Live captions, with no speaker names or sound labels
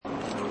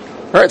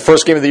All right, the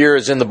first game of the year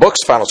is in the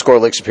books. Final score,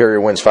 Lake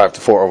Superior wins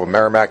 5-4 over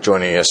Merrimack.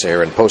 Joining us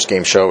here in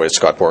post-game show is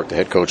Scott Borek, the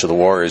head coach of the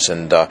Warriors.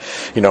 And,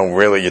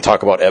 really, you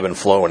talk about ebb and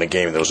flow in a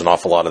game. There was an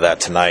awful lot of that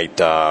tonight,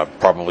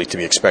 probably to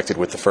be expected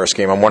with the first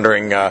game. I'm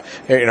wondering,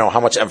 how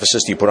much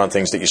emphasis do you put on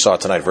things that you saw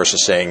tonight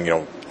versus saying,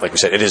 like we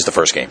said, it is the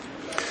first game?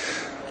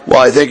 Well,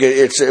 I think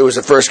it was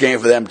the first game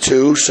for them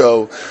too.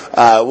 So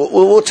what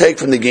we'll take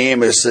from the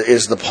game is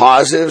the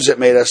positives that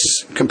made us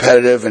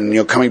competitive,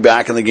 and coming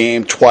back in the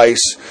game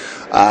twice,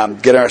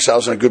 getting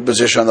ourselves in a good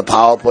position on the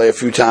power play a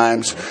few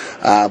times.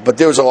 But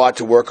there was a lot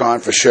to work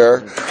on for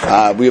sure.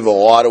 We have a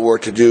lot of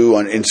work to do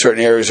in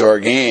certain areas of our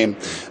game.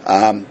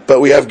 But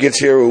we have kids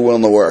here who are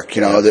willing to work.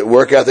 That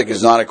work ethic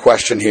is not a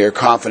question here.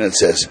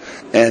 Confidence is,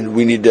 and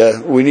we need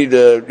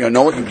to.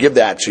 No one can give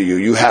that to you.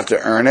 You have to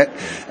earn it,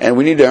 and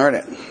we need to earn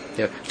it.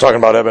 Yeah. Talking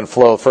about ebb and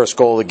flow, first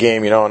goal of the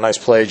game, a nice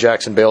play.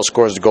 Jackson Bale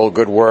scores the goal,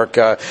 good work.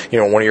 One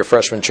of your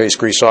freshmen, Chase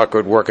Greasock,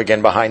 good work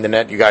again behind the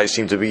net. You guys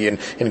seem to be in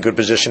good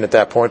position at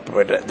that point,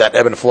 but that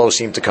ebb and flow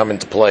seemed to come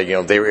into play.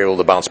 They were able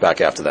to bounce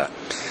back after that.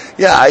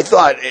 Yeah, I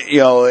thought,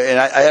 and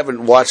I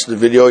haven't watched the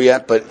video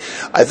yet, but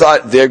I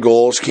thought their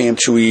goals came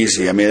too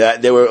easy. I mean,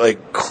 they were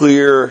like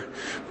clear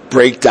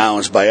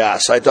breakdowns by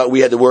us. I thought we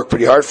had to work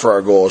pretty hard for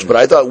our goals, but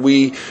I thought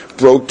we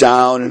broke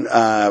down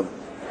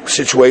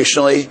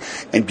situationally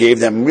and gave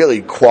them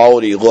really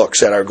quality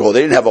looks at our goal. They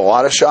didn't have a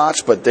lot of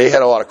shots, but they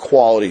had a lot of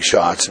quality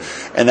shots,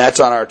 and that's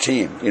on our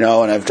team. And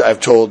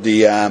I've told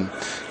the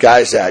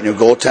guys that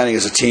goaltending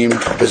is a team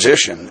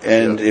position,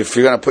 and if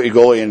you're going to put your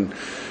goalie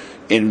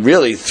in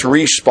really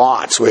 3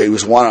 spots where he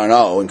was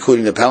 1-0,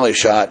 including the penalty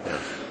shot,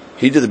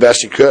 he did the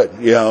best he could,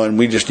 and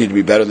we just need to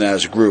be better than that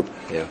as a group.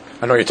 Yeah.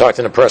 I know you talked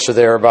in the presser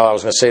there about, I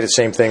was going to say the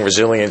same thing,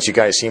 resilience. You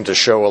guys seem to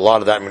show a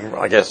lot of that. I mean,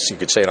 I guess you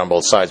could say it on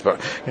both sides,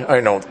 but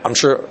I'm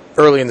sure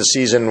early in the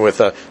season with,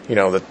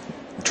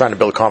 trying to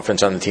build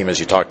confidence on the team, as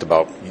you talked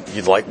about,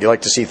 you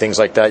like to see things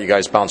like that. You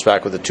guys bounced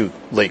back with the 2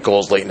 late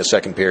goals late in the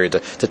second period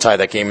to tie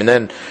that game. And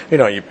then,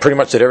 you pretty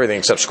much did everything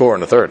except score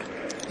in the third.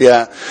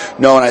 Yeah,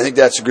 no, and I think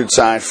that's a good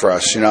sign for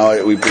us.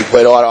 We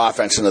played a lot of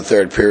offense in the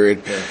third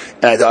period,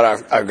 and I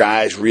thought our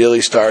guys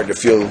really started to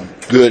feel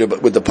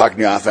good with the puck in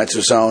the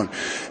offensive zone.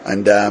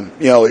 And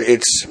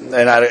it's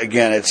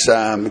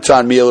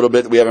on me a little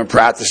bit that we haven't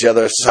practiced the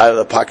other side of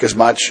the puck as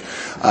much.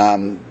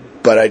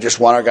 But I just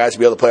want our guys to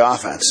be able to play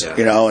offense,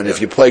 and if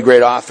you play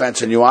great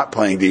offense and you aren't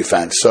playing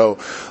defense. So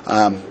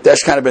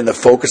that's kind of been the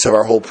focus of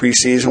our whole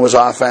preseason was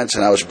offense,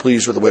 and I was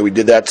pleased with the way we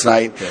did that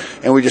tonight. Yeah.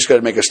 And we just got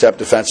to make a step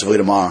defensively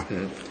tomorrow.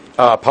 Mm-hmm.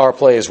 Power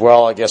play as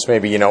well, I guess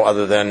maybe,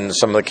 other than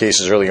some of the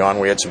cases early on,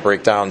 we had some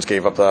breakdowns,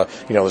 gave up the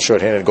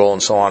shorthanded goal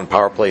and so on.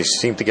 Power play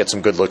seemed to get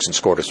some good looks and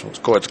scored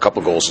a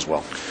couple goals as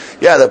well.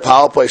 Yeah, the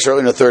power play,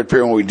 certainly in the third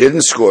period when we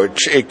didn't score,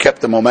 it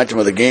kept the momentum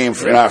of the game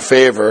in our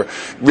favor.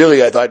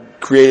 Really, I thought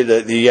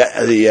created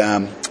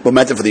the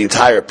momentum for the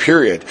entire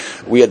period.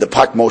 We had the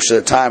puck most of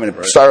the time, and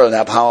it started on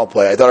that power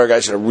play. I thought our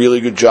guys did a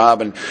really good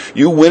job, and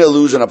you win or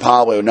lose on a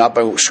power play, not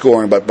by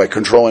scoring, but by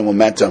controlling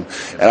momentum.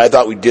 And I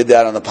thought we did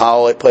that on the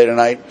power play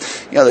tonight.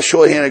 The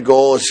shorthanded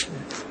goal is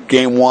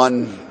game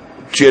 1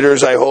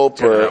 jitters, I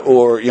hope,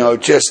 or we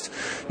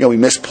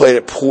misplayed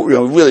it poor. We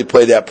really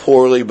played that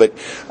poorly, but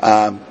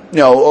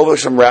over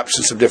some reps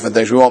and some different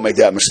things, we won't make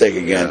that mistake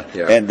again.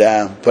 Yeah. And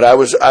but I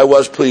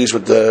was pleased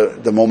with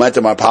the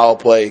momentum our power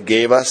play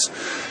gave us.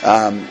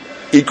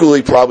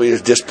 Equally, probably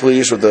as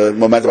displeased with the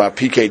momentum our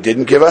PK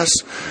didn't give us.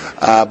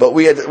 But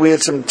we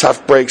had some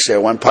tough breaks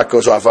there. One puck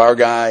goes off our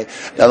guy,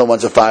 the other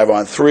one's a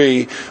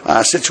 5-on-3.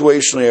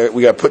 Situationally,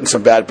 we got put in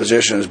some bad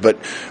positions, but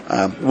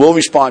we'll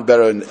respond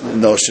better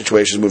in those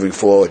situations moving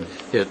forward.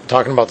 Yeah,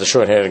 talking about the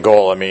shorthanded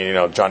goal, I mean,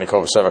 Johnny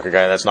Kovacevic, a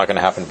guy that's not going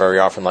to happen very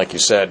often, like you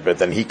said, but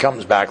then he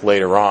comes back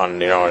later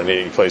on, and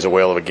he plays a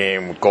whale of a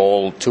game,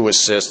 goal, 2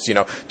 assists,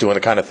 doing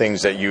the kind of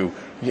things that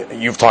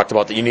you've talked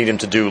about that you need him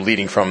to do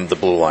leading from the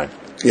blue line.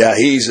 Yeah,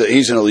 he's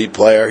an elite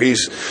player.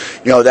 He's,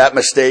 that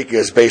mistake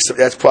is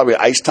that's probably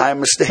an ice time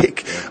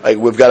mistake. Like,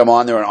 we've got him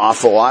on there an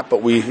awful lot,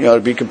 but we, to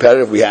be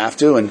competitive, we have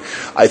to. And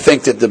I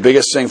think that the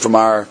biggest thing from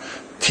our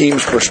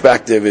team's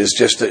perspective is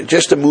just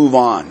to move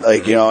on.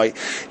 Like,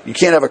 you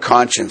can't have a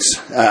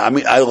conscience.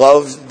 I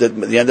love that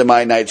the end of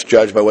my night's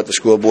judged by what the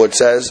school board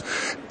says,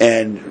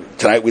 and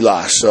tonight we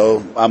lost,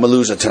 so I'm a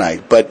loser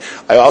tonight. But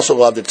I also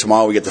love that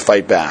tomorrow we get to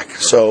fight back.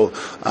 So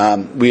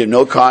we have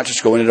no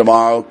conscience going into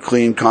tomorrow,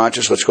 clean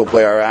conscience. Let's go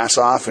play our ass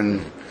off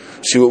and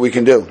see what we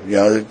can do.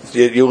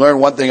 You learn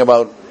one thing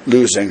about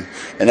losing,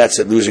 and that's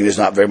that losing is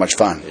not very much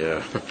fun.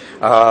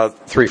 Yeah.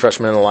 3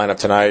 freshmen in the lineup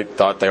tonight.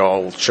 Thought they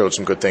all showed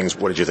some good things.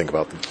 What did you think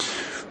about them?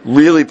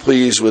 Really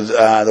pleased with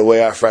the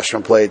way our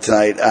freshmen played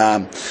tonight.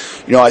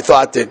 I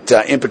thought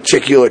that in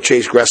particular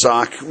Chase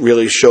Greasock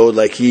really showed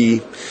like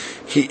he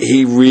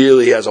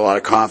really has a lot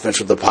of confidence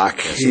with the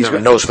puck. He's got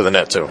a nose for the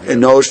net, too. A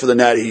nose for the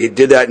net. He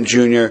did that in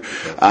junior.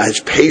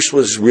 His pace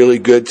was really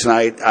good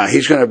tonight.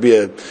 He's going to be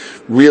a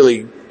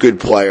really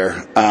good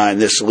player in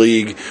this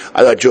league.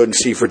 I thought Jordan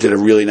Seifert did a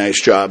really nice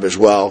job as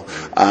well.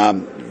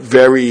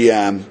 Very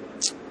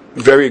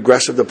very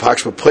aggressive to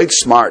pucks, but played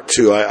smart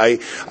too. I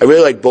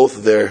really like both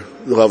of their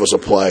levels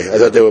of play. I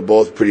thought they were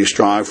both pretty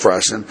strong for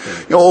us, and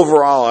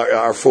overall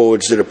our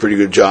forwards did a pretty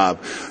good job.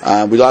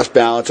 We lost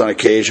balance on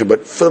occasion,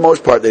 but for the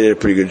most part they did a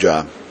pretty good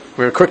job.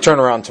 We have a quick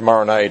turnaround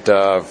tomorrow night,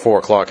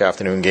 4:00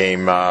 afternoon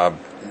game.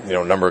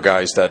 Number of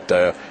guys that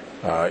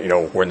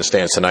we're in the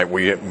stands tonight.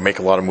 We make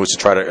a lot of moves to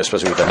try to,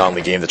 especially with the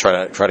non-league game, to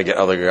try to get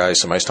other guys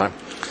some ice time.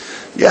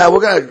 Yeah, we're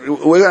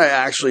gonna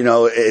actually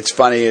it's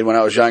funny. When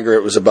I was younger,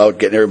 it was about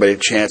getting everybody a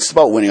chance. It's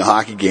about winning a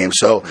hockey game.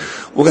 So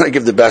we're gonna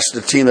give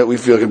the team that we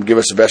feel can give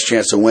us the best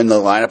chance to win the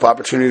lineup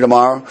opportunity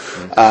tomorrow.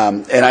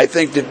 And I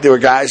think that there were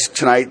guys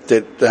tonight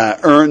that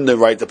earned the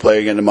right to play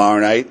again tomorrow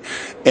night,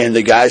 and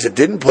the guys that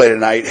didn't play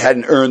tonight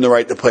hadn't earned the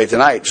right to play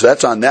tonight. So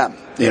that's on them.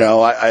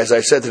 As I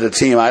said to the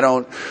team, I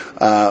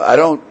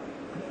don't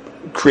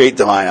create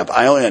the lineup.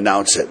 I only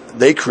announce it.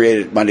 They create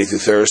it Monday through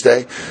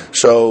Thursday.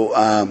 So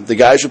the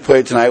guys who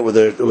played tonight were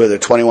the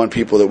 21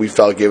 people that we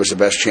felt gave us the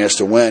best chance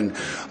to win,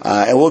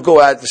 and we'll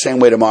go at it the same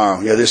way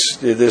tomorrow. This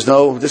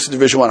is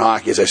Division I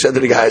hockey. As I said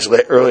to the guys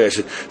earlier, I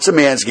said it's a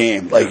man's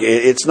game.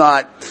 It's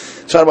not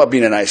about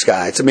being a nice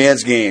guy. It's a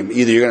man's game.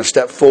 Either you're going to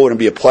step forward and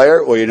be a player,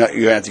 or you're going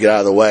to have to get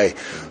out of the way.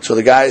 So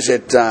the guys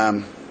that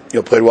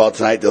played well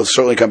tonight, they'll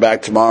certainly come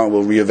back tomorrow, and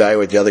we'll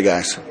reevaluate the other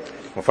guys.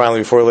 Well, finally,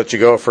 before we let you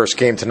go, first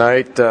game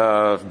tonight,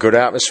 good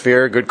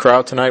atmosphere, good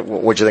crowd tonight.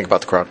 What did you think about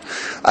the crowd?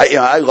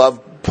 I love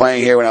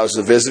playing here when I was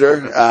a visitor,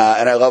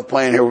 and I love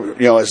playing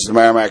here, as the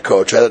Merrimack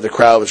coach. I thought the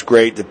crowd was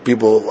great. The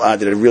people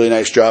did a really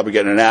nice job of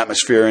getting an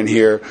atmosphere in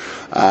here.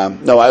 I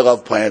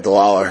love playing at the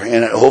Lawler,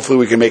 and hopefully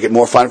we can make it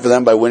more fun for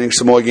them by winning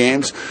some more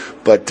games.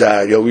 But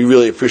we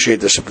really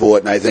appreciate the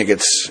support, and I think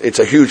it's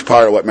a huge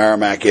part of what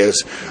Merrimack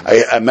is.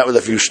 I met with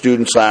a few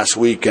students last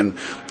week and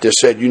just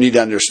said, you need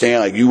to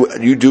understand,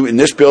 you do in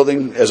this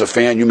building as a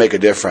fan, you make a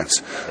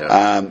difference.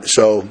 Yeah.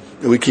 So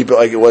we keep it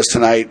like it was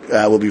tonight.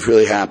 We'll be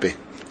really happy.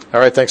 All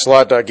right, thanks a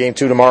lot. Game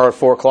 2 tomorrow at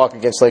 4:00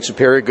 against Lake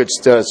Superior. Good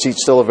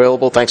seats still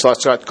available. Thanks a lot,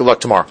 Scott. Good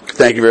luck tomorrow.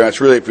 Thank you very much.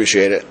 Really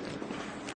appreciate it.